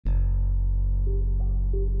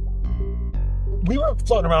we were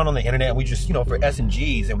floating around on the internet, and we just, you know, for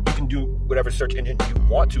S&Gs, and you can do whatever search engine you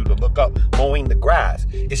want to look up mowing the grass.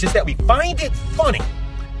 It's just that we find it funny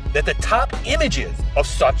that the top images of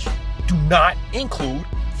such do not include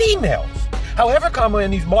females. However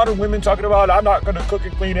common these modern women talking about, I'm not going to cook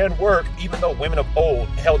and clean and work, even though women of old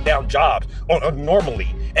held down jobs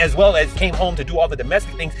normally, as well as came home to do all the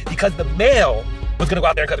domestic things because the male was going to go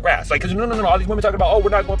out there and cut the grass. Like, because no, all these women talking about, oh, we're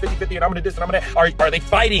not going 50-50 and I'm going to this and I'm going to... Are they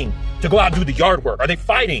fighting to go out and do the yard work? Are they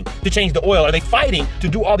fighting to change the oil? Are they fighting to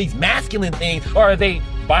do all these masculine things? Or are they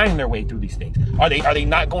buying their way through these things? Are they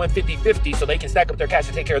not going 50-50 so they can stack up their cash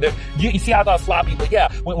and take care of their... You see how that's sloppy? But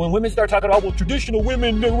yeah, when women start talking about, well, traditional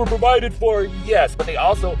women, they were provided for. Yes, but they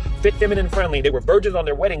also fit feminine and friendly. They were virgins on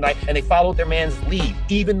their wedding night and they followed their man's lead,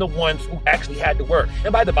 even the ones who actually had to work.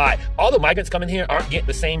 And by the by, all the migrants coming here aren't getting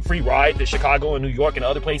the same free ride that Chicago and New York and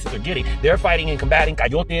other places are getting. They're fighting and combating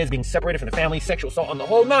coyotes, being separated from the family, sexual assault on the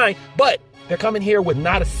whole nine, but they're coming here with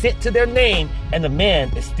not a cent to their name, and the man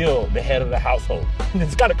is still the head of the household.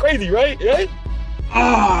 It's kind of crazy, right?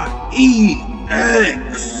 R-E-X